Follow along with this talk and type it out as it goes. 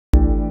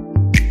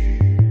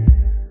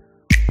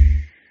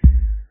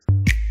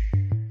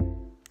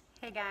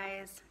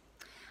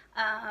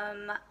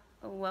Um,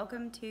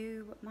 Welcome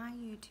to my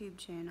YouTube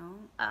channel.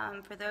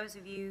 For those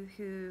of you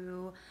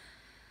who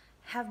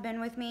have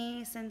been with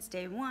me since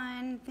day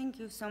one, thank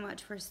you so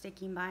much for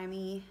sticking by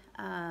me.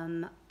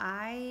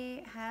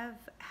 I have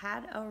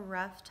had a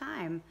rough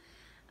time.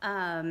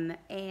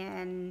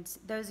 And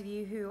those of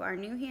you who are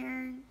new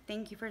here,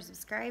 thank you for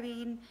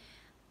subscribing.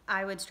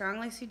 I would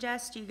strongly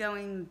suggest you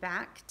going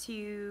back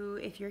to,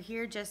 if you're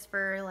here just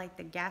for like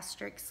the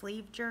gastric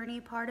sleeve journey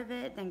part of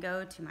it, then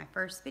go to my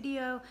first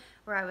video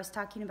where I was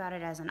talking about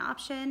it as an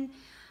option.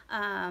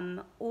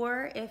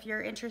 Or if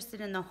you're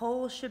interested in the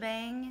whole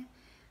shebang,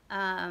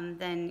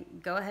 then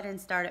go ahead and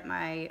start at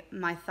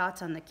my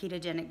thoughts on the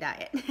ketogenic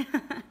diet.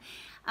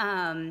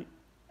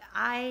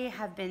 I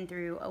have been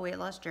through a weight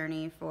loss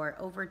journey for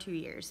over 2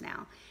 years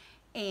now,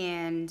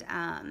 and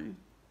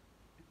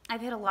I've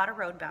hit a lot of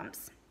road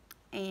bumps.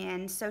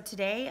 And so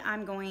today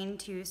I'm going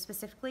to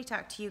specifically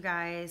talk to you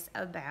guys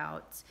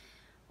about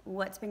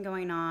what's been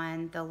going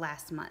on the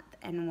last month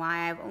and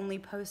why I've only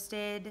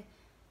posted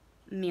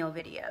meal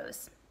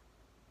videos.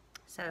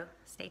 So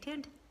stay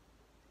tuned.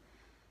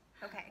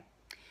 Okay,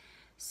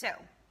 so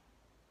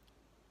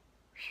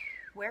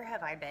where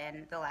have I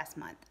been the last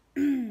month?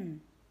 Well,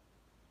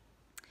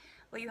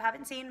 you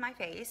haven't seen my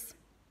face,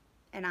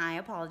 and I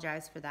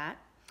apologize for that.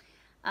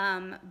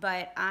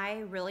 But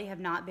I really have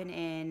not been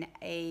in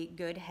a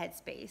good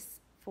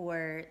headspace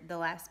for the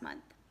last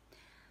month.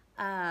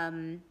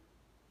 I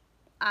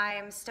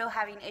am still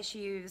having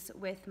issues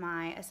with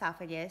my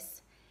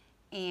esophagus,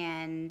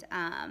 and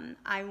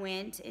I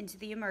went into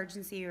the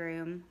emergency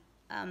room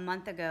a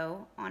month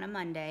ago on a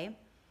Monday,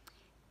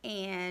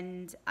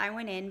 and I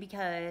went in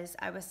because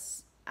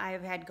I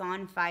had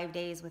gone 5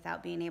 days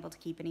without being able to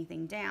keep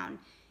anything down,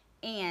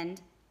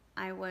 and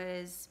I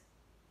was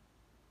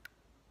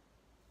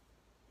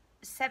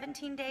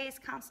 17 days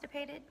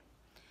constipated,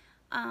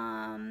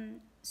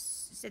 and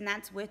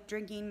that's with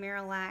drinking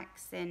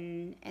Miralax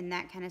and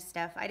that kind of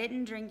stuff. I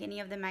didn't drink any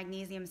of the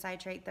magnesium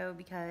citrate though,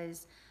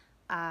 because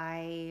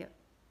I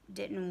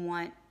don't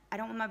want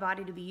my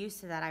body to be used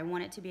to that. I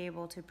want it to be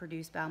able to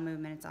produce bowel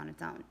movements on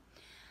its own.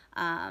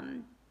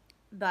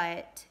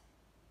 But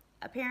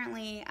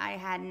apparently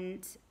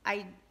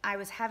I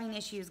was having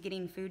issues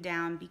getting food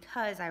down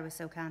because I was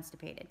so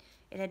constipated.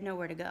 It had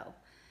nowhere to go.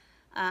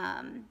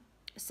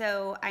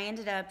 So I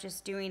ended up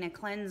just doing a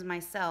cleanse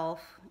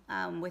myself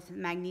with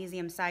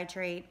magnesium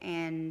citrate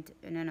and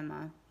an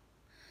enema,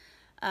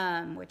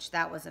 which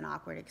that was an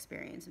awkward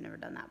experience. I've never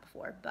done that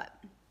before,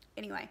 but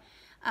anyway.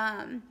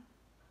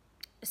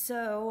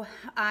 So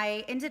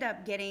I ended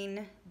up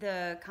getting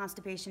the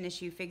constipation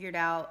issue figured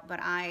out, but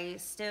I'm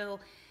still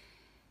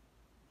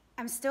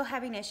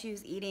having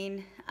issues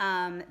eating.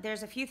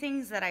 There's a few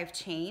things that I've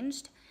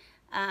changed.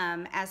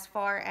 As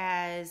far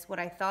as what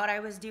I thought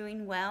I was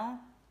doing well,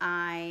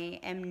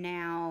 I am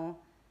now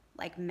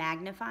like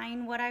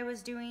magnifying what I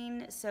was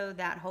doing so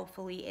that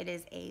hopefully it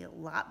is a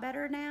lot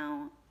better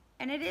now.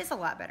 And it is a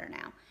lot better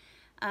now.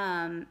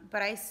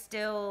 But I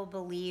still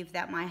believe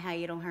that my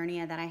hiatal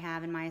hernia that I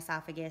have in my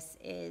esophagus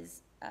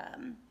is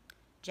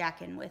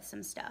jacking with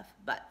some stuff.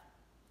 But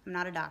I'm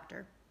not a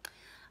doctor.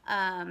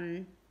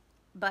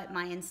 But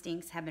my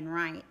instincts have been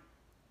right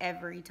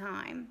every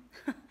time.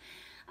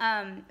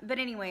 But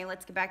anyway,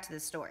 let's get back to the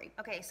story.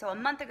 Okay, so a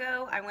month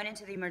ago, I went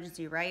into the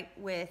emergency, right,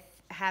 with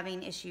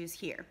having issues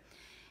here.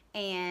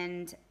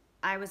 And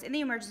I was in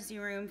the emergency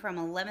room from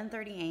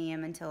 11:30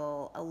 a.m.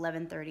 until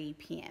 11:30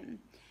 p.m.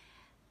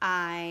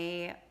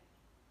 I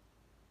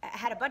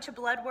had a bunch of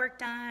blood work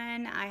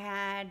done.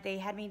 They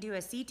had me do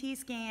a CT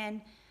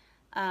scan,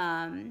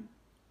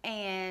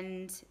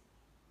 and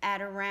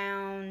at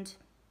around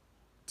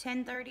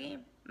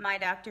 10:30, my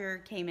doctor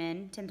came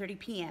in, 10:30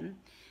 p.m.,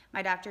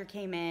 my doctor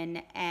came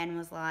in and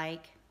was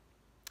like,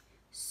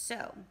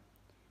 so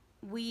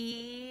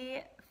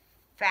we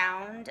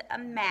found a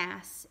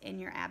mass in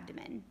your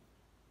abdomen.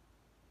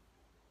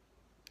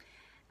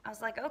 I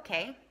was like,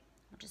 okay,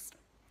 I'll just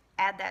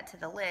add that to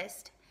the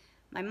list.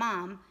 My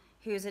mom,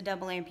 who's a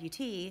double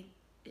amputee,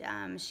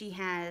 she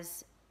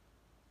has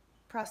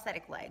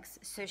prosthetic legs.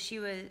 So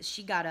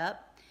she got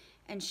up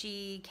and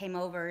she came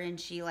over and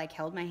she like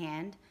held my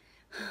hand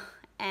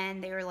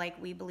and they were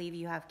like, we believe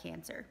you have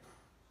cancer.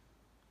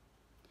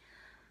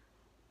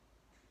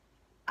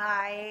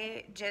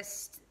 I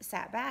just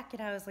sat back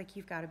and I was like,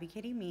 you've got to be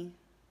kidding me.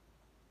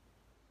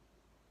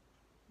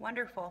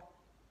 Wonderful.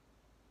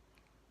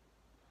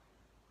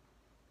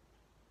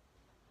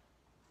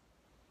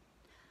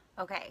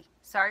 Okay,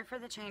 sorry for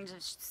the change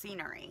of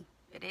scenery.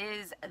 It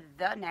is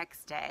the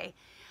next day.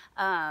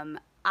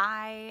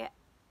 I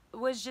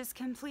was just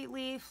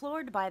completely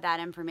floored by that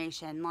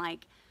information.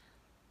 Like,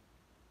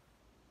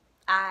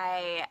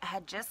 I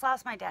had just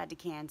lost my dad to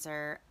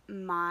cancer.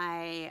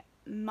 My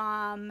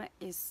mom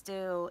is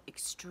still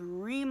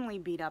extremely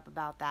beat up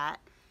about that.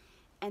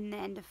 And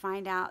then to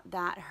find out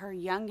that her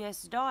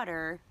youngest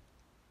daughter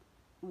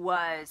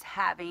was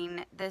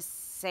having the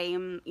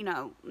same,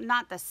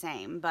 not the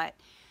same, but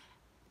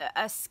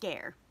a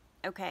scare,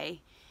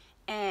 okay?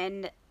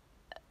 And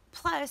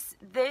plus,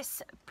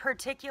 this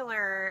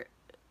particular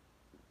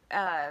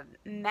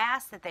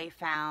mass that they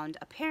found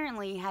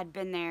apparently had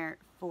been there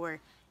for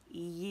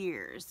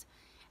years.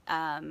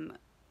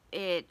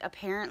 It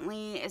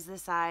apparently is the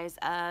size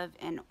of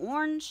an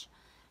orange,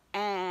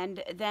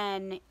 and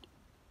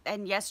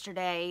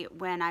yesterday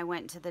when I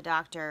went to the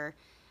doctor,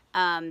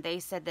 they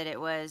said that it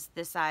was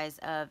the size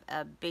of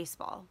a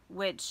baseball,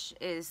 which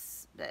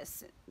is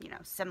this,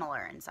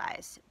 similar in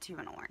size to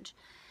an orange.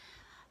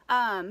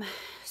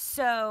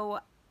 So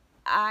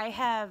I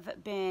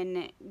have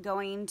been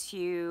going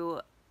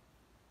to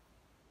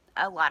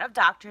a lot of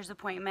doctor's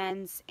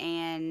appointments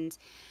and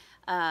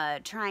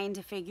trying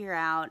to figure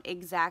out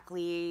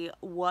exactly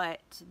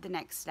what the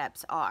next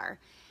steps are.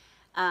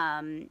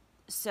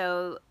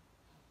 So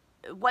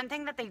one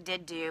thing that they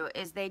did do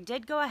is they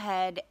did go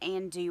ahead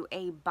and do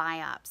a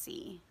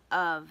biopsy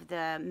of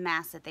the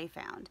mass that they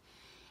found.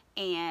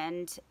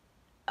 And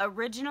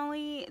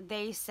originally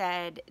they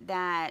said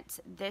that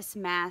this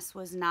mass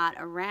was not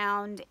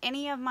around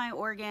any of my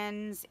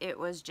organs. It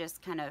was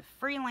just kind of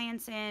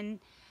freelancing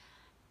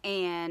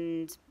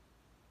and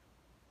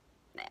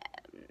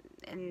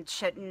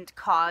shouldn't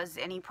cause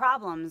any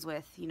problems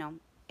with,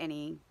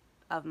 any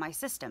of my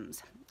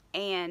systems.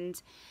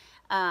 And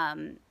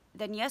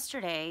then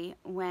yesterday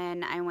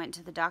when I went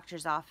to the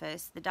doctor's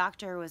office, the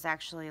doctor was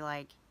actually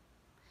like,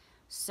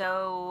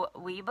 so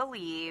we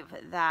believe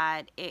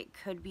that it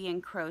could be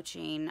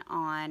encroaching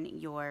on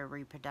your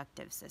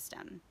reproductive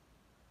system.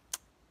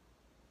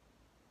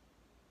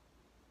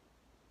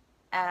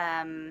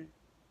 But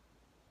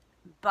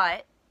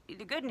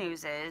the good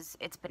news is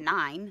it's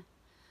benign.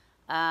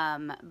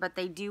 But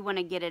they do want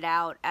to get it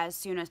out as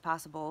soon as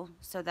possible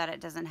so that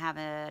it doesn't have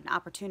an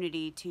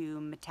opportunity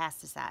to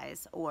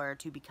metastasize or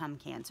to become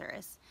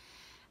cancerous.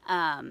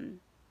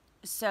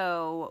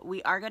 So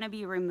we are going to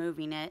be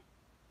removing it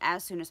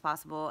as soon as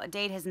possible. A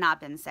date has not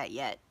been set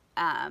yet.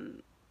 I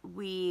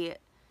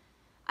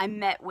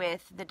met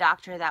with the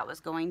doctor that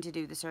was going to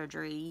do the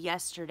surgery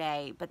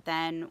yesterday, but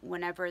then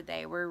whenever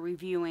they were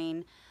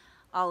reviewing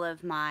all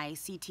of my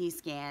CT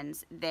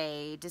scans,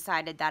 they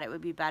decided that it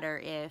would be better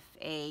if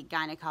a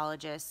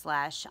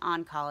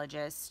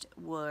gynecologist/oncologist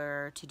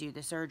were to do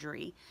the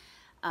surgery,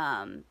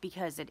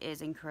 because it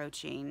is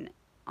encroaching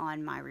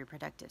on my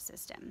reproductive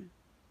system.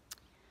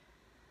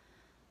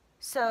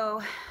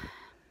 So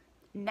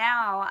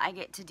now I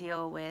get to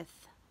deal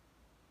with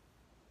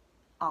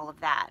all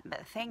of that,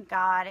 but thank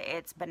God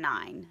it's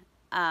benign.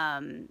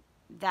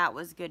 That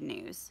was good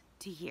news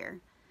to hear.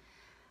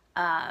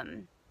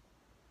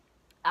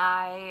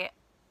 I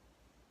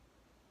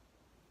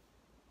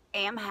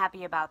am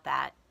happy about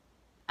that,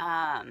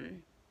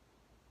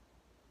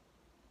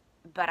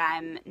 but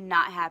I'm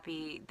not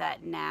happy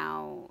that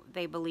now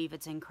they believe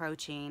it's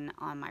encroaching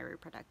on my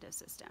reproductive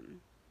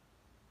system.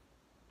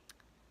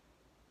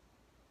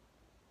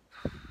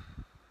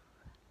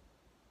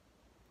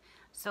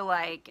 So,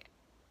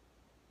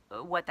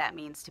 what that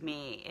means to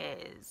me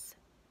is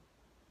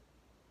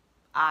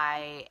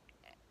I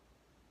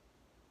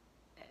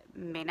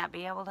may not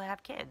be able to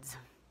have kids.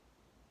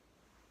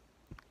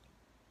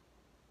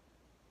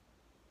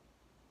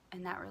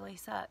 And that really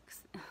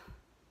sucks.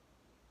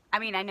 I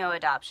mean, I know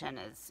adoption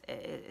is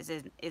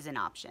an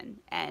option,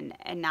 and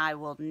I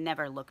will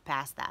never look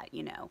past that,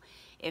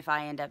 If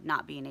I end up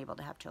not being able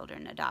to have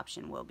children,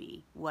 adoption will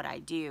be what I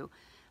do.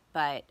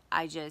 But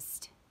I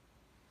just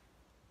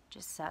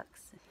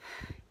sucks.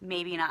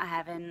 Maybe not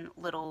having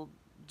little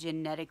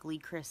genetically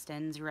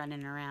Kristens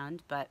running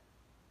around, but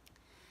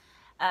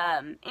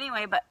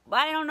anyway, but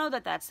I don't know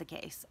that that's the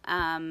case.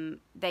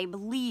 They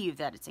believe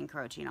that it's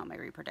encroaching on my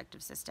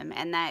reproductive system,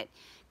 and that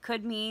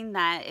could mean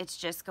that it's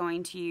just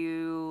going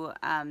to,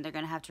 they're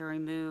going to have to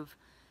remove,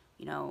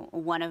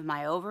 one of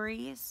my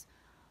ovaries,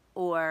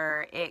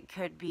 or it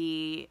could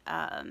be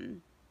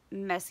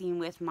messing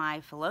with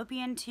my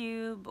fallopian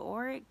tube,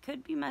 or it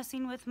could be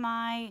messing with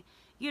my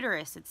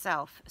uterus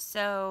itself.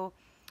 So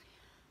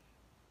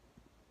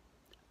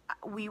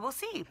we will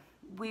see.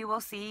 We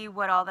will see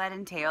what all that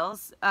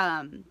entails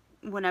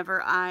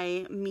whenever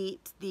I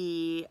meet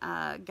the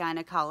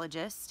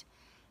gynecologist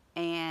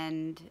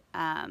and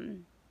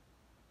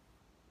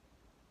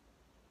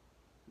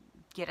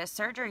get a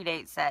surgery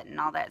date set and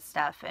all that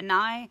stuff. And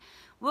I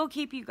will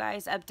keep you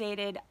guys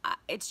updated.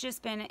 It's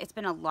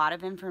been a lot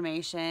of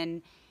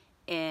information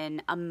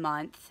in a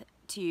month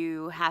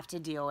to have to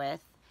deal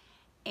with,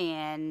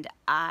 and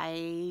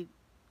I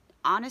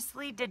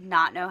honestly did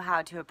not know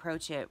how to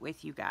approach it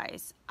with you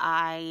guys.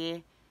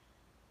 I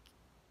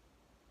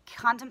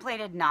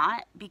contemplated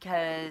not,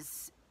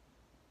 because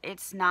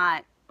it's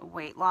not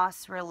weight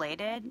loss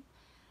related,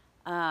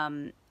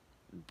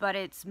 but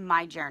it's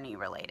my journey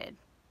related.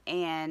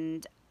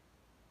 And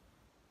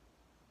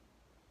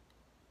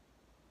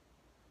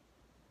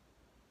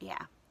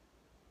yeah.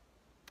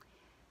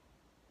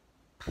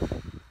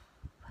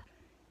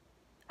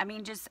 I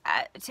mean, just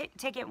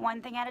take it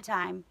one thing at a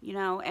time,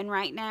 and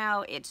right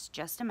now it's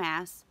just a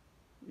mass,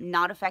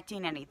 not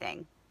affecting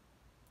anything.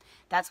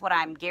 That's what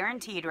I'm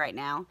guaranteed right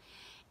now,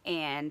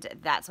 and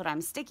that's what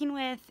I'm sticking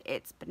with.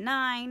 It's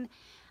benign,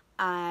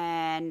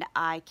 and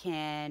I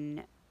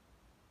can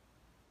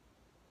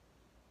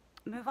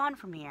move on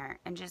from here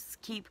and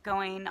just keep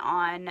going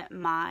on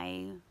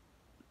my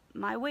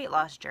weight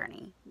loss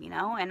journey, you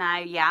know. And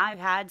I've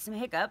had some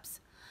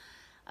hiccups,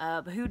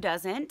 but who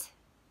doesn't?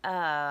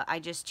 I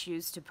just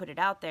choose to put it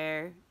out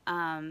there.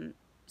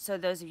 So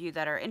those of you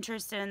that are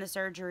interested in the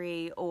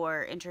surgery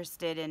or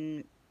interested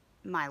in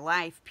my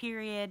life,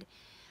 period,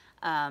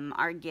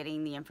 are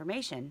getting the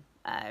information,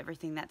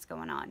 everything that's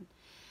going on.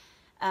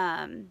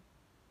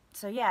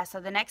 So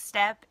the next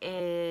step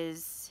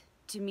is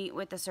to meet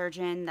with the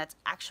surgeon that's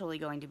actually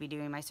going to be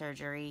doing my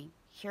surgery,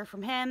 hear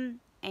from him,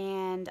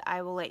 and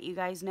I will let you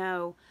guys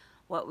know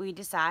what we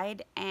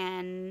decide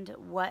and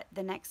what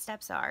the next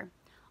steps are.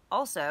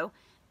 Also,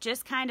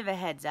 just kind of a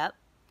heads up,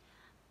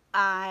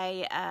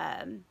 I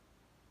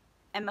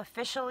am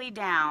officially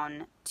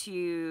down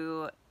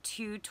to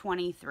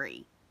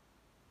 223,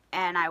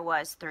 and I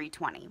was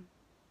 320.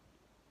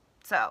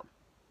 So,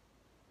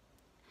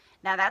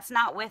 now that's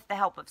not with the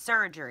help of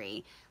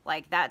surgery,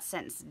 like that's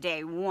since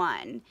day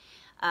one.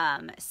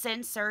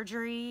 Since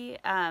surgery,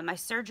 my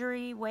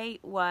surgery weight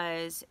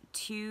was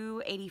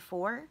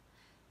 284,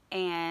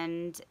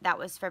 and that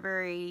was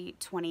February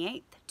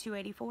 28th,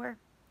 284.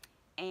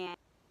 And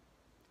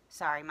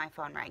sorry, my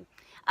phone rang.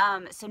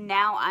 So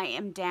now I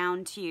am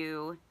down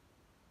to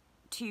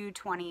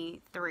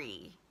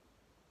 223.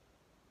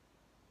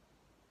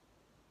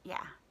 Yeah.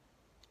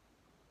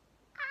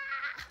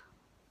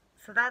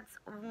 So that's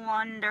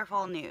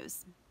wonderful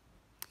news.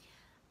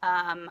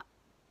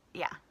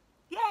 Yeah.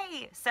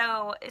 Yay!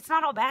 So it's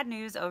not all bad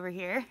news over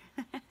here.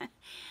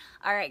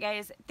 Alright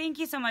guys, thank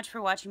you so much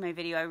for watching my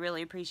video. I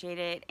really appreciate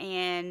it.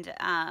 And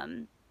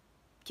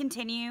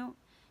continue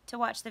to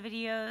watch the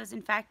videos.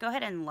 In fact, go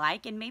ahead and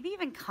like and maybe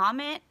even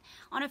comment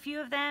on a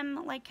few of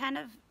them. Like kind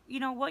of, you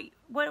know,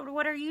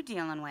 what are you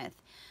dealing with?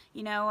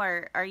 You know,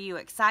 are you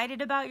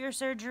excited about your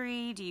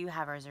surgery? Do you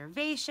have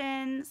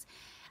reservations?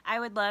 I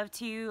would love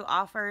to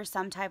offer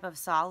some type of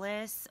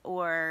solace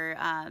or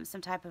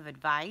some type of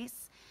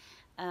advice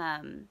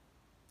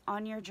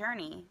on your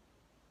journey.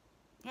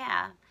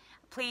 Yeah.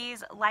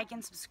 Please like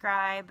and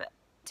subscribe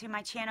to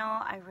my channel.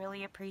 I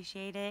really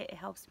appreciate it. It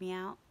helps me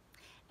out.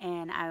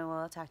 And I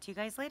will talk to you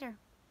guys later.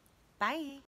 Bye.